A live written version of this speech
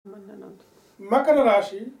Makara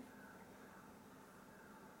Rashi,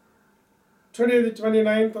 today the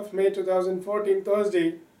 29th of May 2014,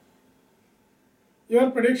 Thursday, your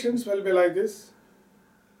predictions will be like this.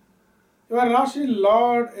 Your Rashi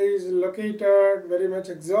Lord is located very much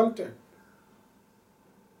exalted,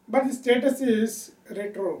 but the status is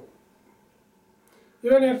retro.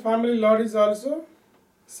 Even your family Lord is also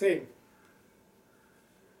same.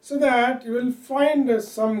 So that you will find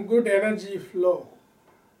some good energy flow.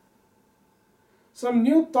 Some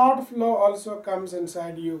new thought flow also comes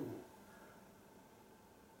inside you.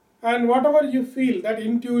 And whatever you feel, that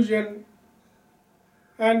intuition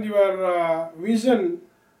and your vision,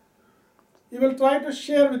 you will try to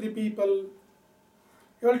share with the people.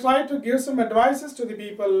 You will try to give some advices to the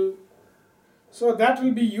people, so that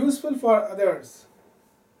will be useful for others.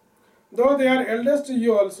 Though they are elders to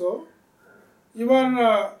you also,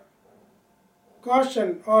 your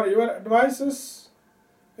caution or your advices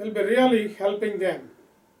will be really helping them.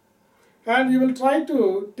 And you will try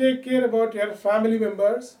to take care about your family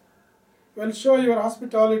members, will show your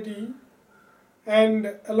hospitality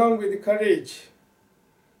and along with the courage.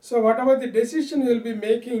 So whatever the decision you will be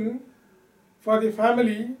making for the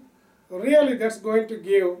family, really that's going to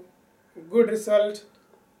give good result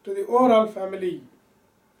to the overall family.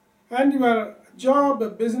 And your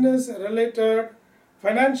job, business related,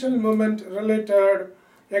 financial movement related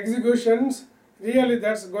executions, really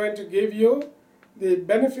that's going to give you the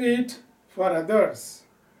benefit for others.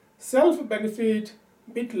 Self-benefit,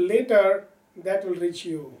 bit later, that will reach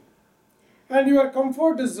you. And your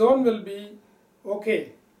comfort zone will be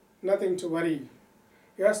okay, nothing to worry.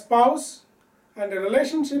 Your spouse and the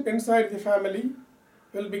relationship inside the family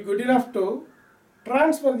will be good enough to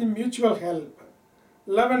transfer the mutual help.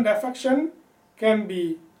 Love and affection can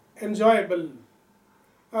be enjoyable.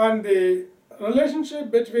 And the relationship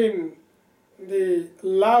between the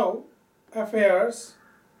love affairs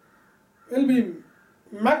will be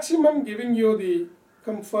maximum giving you the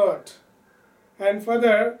comfort. And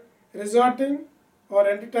further, resorting or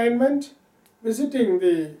entertainment, visiting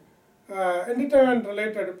the entertainment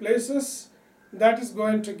related places, that is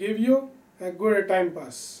going to give you a good time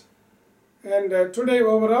pass. And today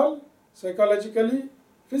overall, psychologically,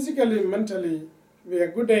 physically, mentally, we have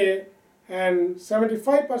a good day, and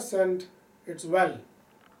 75% it's well.